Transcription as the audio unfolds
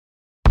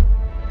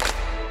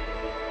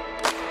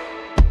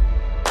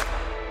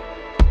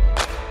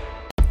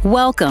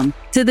Welcome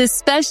to this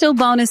special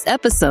bonus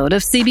episode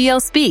of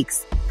CBO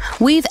Speaks.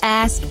 We've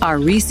asked our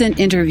recent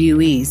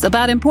interviewees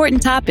about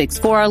important topics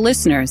for our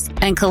listeners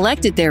and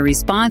collected their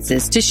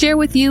responses to share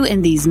with you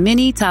in these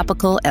mini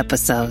topical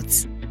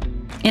episodes.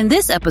 In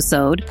this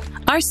episode,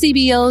 our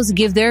CBOs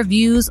give their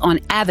views on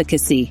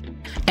advocacy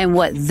and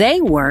what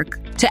they work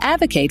to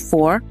advocate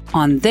for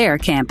on their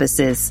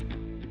campuses.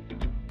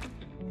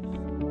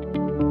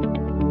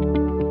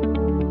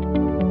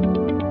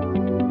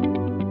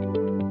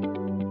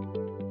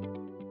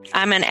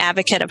 I'm an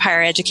advocate of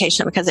higher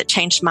education because it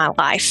changed my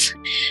life.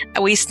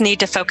 We need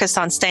to focus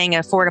on staying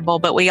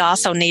affordable, but we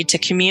also need to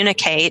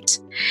communicate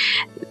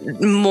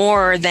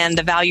more than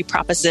the value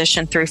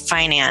proposition through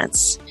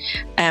finance.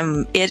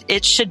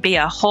 It should be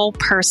a whole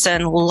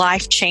person,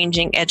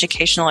 life-changing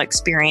educational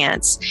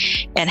experience.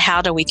 And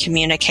how do we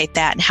communicate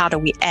that? And how do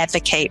we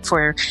advocate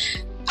for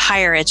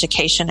higher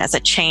education as a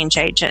change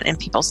agent in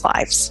people's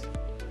lives?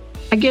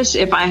 I guess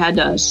if I had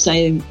to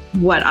say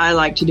what I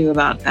like to do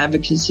about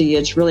advocacy,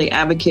 it's really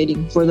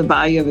advocating for the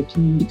value of a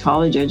community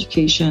college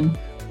education,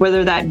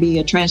 whether that be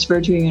a transfer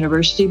to a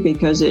university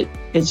because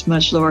it's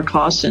much lower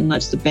cost and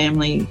lets the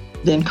family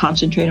then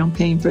concentrate on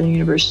paying for the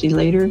university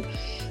later,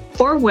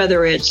 or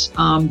whether it's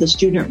the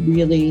student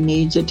really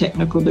needs a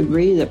technical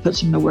degree that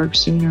puts them to work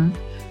sooner.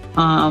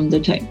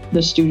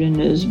 The student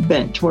is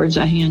bent towards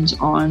a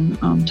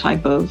hands-on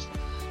type of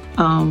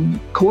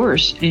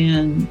course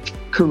and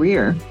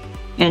career.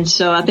 And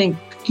so I think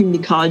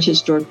community college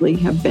historically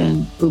have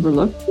been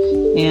overlooked,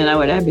 and I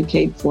would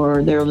advocate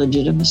for their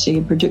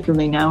legitimacy,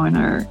 particularly now in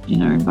our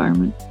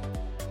environment.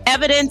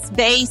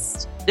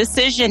 Evidence-based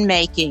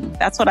decision-making.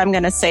 That's what I'm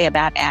going to say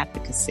about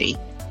advocacy.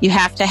 You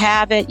have to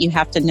have it. You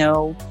have to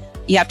know.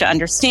 You have to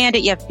understand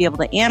it. You have to be able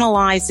to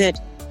analyze it.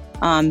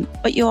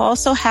 But you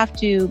also have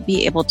to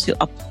be able to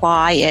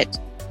apply it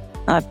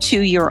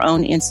to your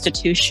own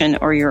institution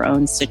or your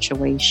own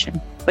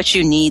situation. But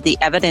you need the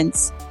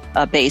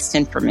evidence-based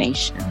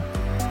information.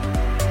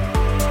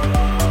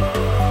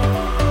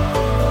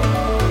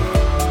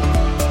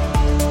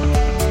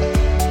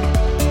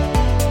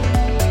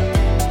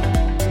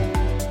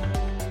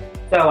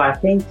 So I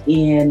think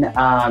in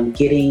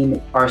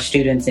getting our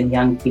students and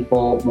young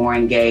people more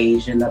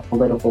engaged in the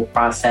political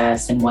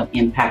process and what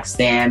impacts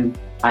them,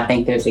 I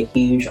think there's a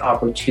huge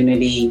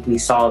opportunity. We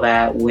saw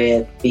that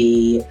with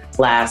the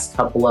last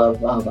couple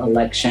of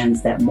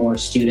elections, that more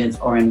students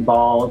are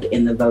involved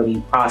in the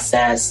voting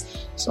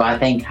process. So I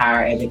think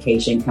higher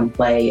education can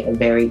play a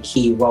very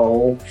key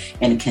role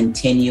in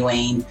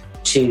continuing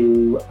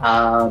to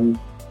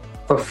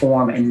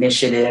perform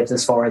initiatives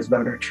as far as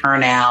voter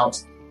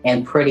turnout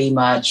and pretty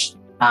much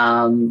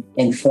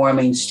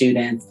informing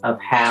students of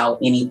how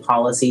any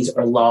policies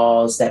or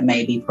laws that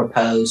may be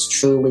proposed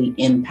truly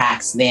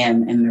impacts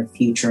them and their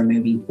future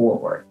moving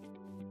forward.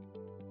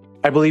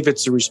 I believe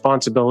it's the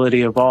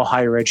responsibility of all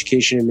higher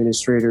education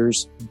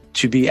administrators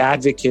to be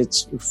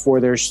advocates for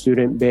their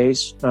student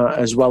base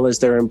as well as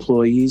their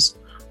employees.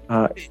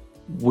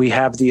 We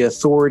have the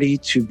authority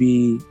to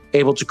be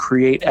able to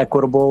create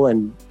equitable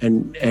and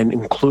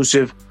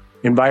inclusive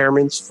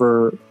environments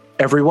for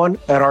everyone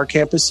at our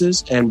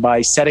campuses. And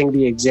by setting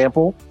the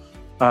example,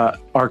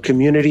 our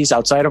communities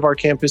outside of our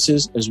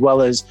campuses, as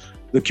well as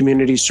the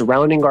communities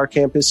surrounding our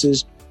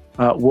campuses,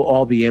 will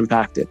all be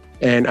impacted.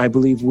 And I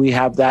believe we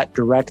have that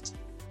direct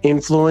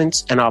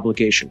influence and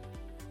obligation.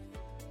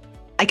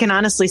 I can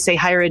honestly say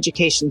higher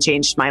education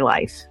changed my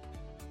life.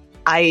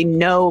 I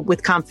know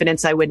with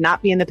confidence I would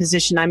not be in the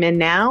position I'm in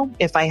now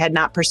if I had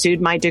not pursued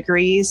my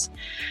degrees.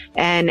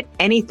 And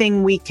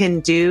anything we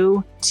can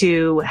do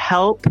to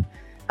help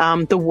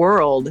the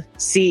world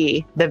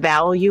see the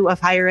value of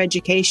higher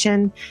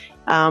education,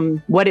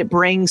 what it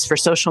brings for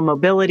social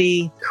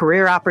mobility,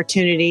 career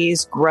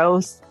opportunities,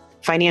 growth,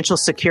 financial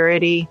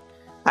security,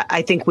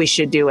 I think we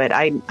should do it.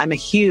 I'm a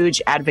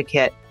huge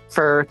advocate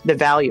for the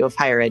value of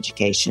higher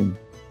education.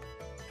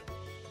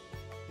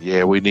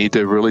 Yeah, we need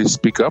to really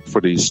speak up for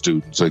these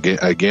students.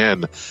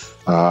 Again,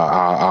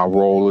 our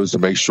role is to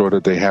make sure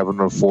that they have an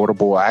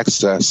affordable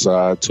access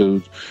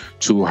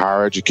to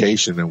higher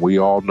education. And we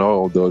all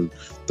know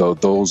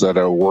those that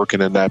are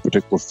working in that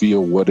particular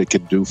field, what it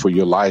can do for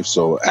your life.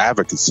 So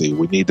advocacy,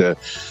 we need to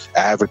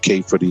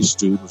advocate for these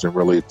students and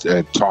really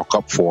talk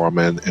up for them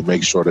and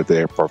make sure that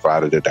they're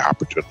provided the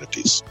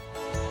opportunities.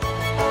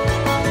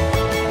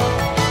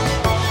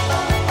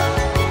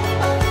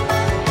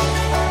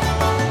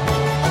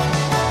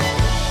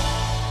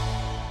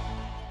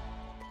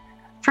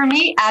 For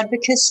me,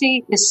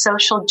 advocacy is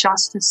social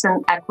justice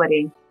and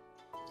equity.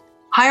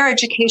 Higher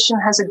education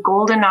has a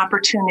golden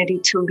opportunity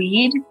to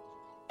lead,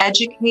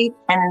 educate,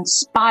 and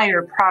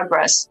inspire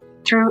progress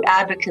through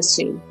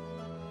advocacy.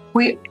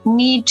 We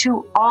need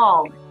to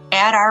all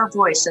add our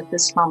voice at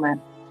this moment.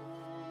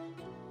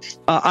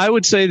 I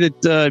would say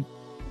that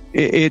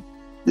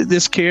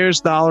this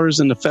CARES dollars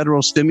and the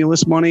federal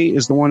stimulus money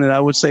is the one that I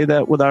would say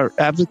that with our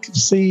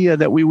advocacy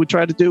that we would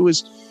try to do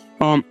is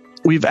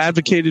we've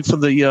advocated for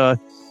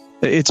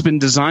it's been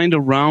designed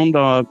around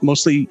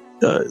mostly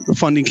the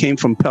funding came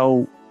from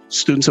Pell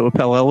students that were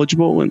Pell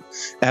eligible and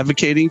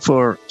advocating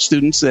for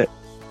students that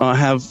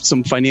have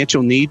some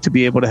financial need to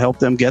be able to help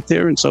them get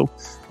there. And so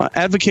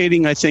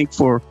advocating, I think,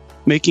 for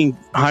making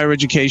higher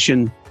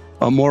education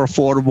more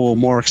affordable,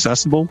 more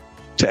accessible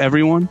to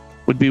everyone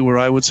would be where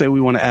I would say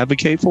we want to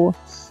advocate for.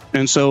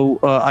 And so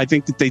I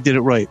think that they did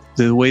it right.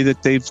 The way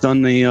that they've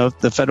done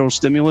the federal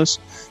stimulus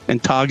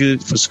and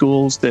targeted for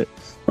schools that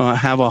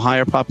have a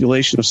higher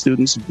population of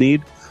students in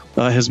need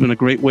has been a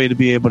great way to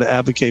be able to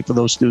advocate for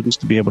those students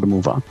to be able to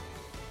move on.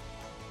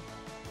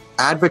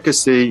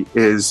 Advocacy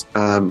is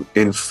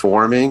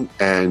informing,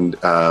 and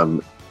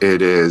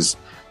it is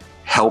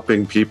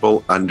helping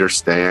people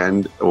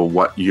understand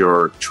what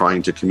you're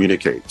trying to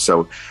communicate.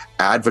 So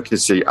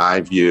advocacy,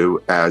 I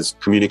view as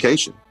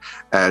communication,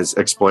 as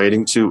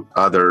explaining to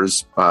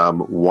others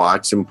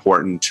what's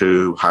important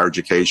to higher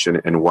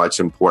education and what's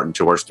important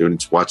to our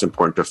students, what's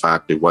important to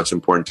faculty, what's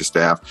important to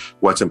staff,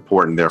 what's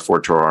important,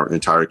 therefore, to our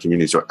entire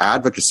community. So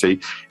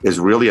advocacy is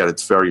really at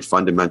its very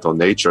fundamental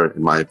nature,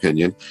 in my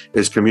opinion,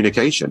 is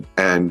communication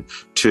and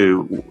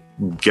to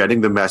getting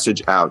the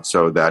message out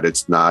so that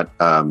it's not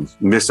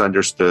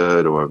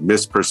misunderstood or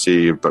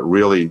misperceived, but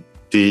really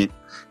deep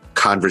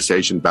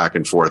conversation back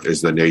and forth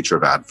is the nature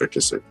of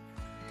advocacy.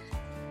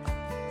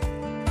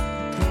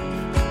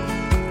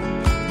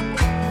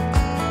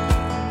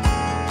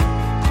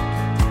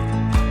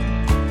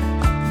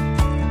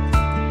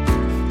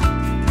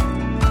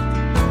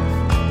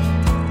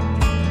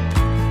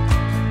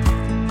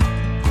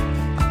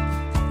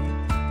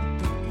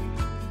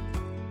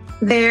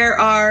 There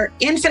are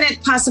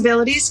infinite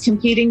possibilities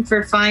competing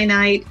for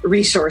finite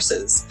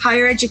resources.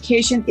 Higher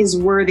education is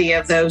worthy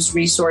of those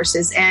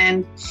resources,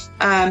 and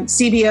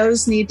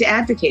CBOs need to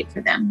advocate for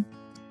them.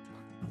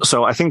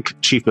 So I think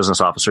chief business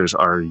officers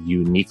are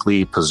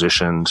uniquely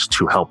positioned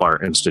to help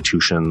our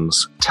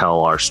institutions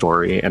tell our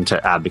story and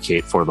to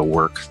advocate for the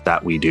work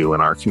that we do in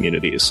our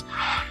communities.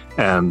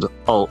 And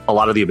a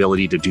lot of the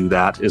ability to do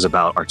that is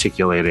about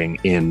articulating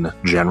in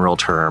general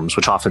terms,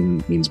 which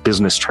often means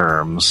business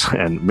terms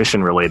and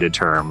mission-related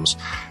terms,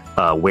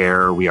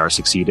 where we are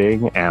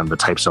succeeding and the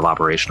types of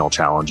operational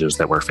challenges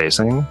that we're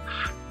facing.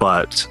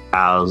 But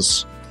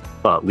as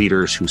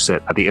leaders who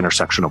sit at the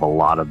intersection of a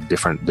lot of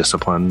different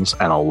disciplines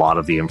and a lot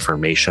of the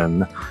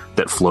information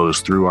that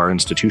flows through our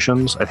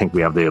institutions, I think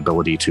we have the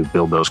ability to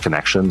build those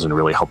connections and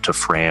really help to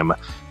frame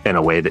in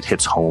a way that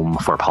hits home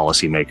for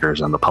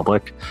policymakers and the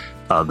public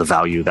the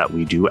value that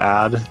we do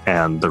add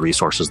and the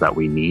resources that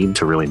we need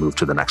to really move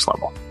to the next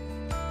level.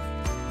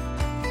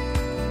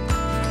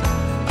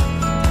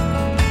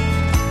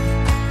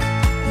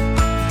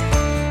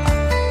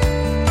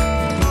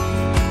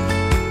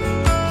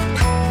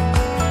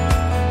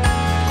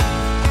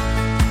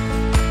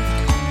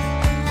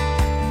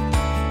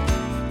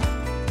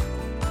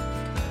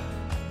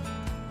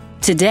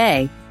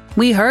 Today,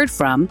 we heard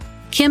from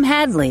Kim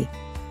Hadley,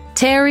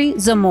 Terry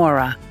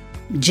Zamora,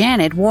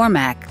 Janet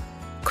Warmack,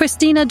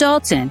 Christina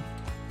Dalton,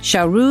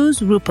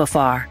 Shahruz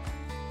Rupafar,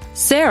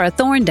 Sarah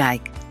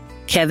Thorndike,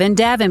 Kevin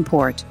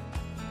Davenport,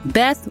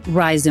 Beth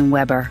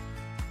Reisenweber,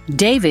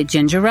 David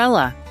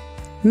Gingerella,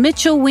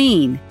 Mitchell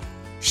Ween,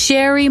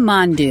 Sherry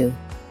Mondu,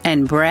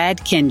 and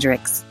Brad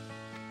Kendricks.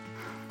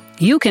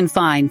 You can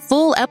find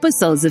full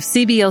episodes of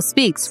CBO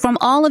Speaks from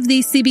all of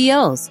these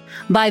CBOs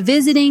by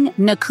visiting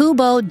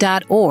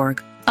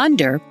nacubo.org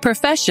under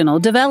Professional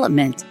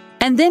Development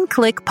and then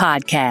click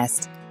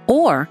Podcast,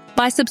 or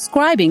by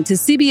subscribing to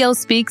CBO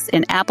Speaks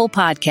in Apple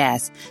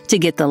Podcasts to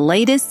get the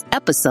latest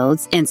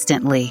episodes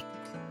instantly.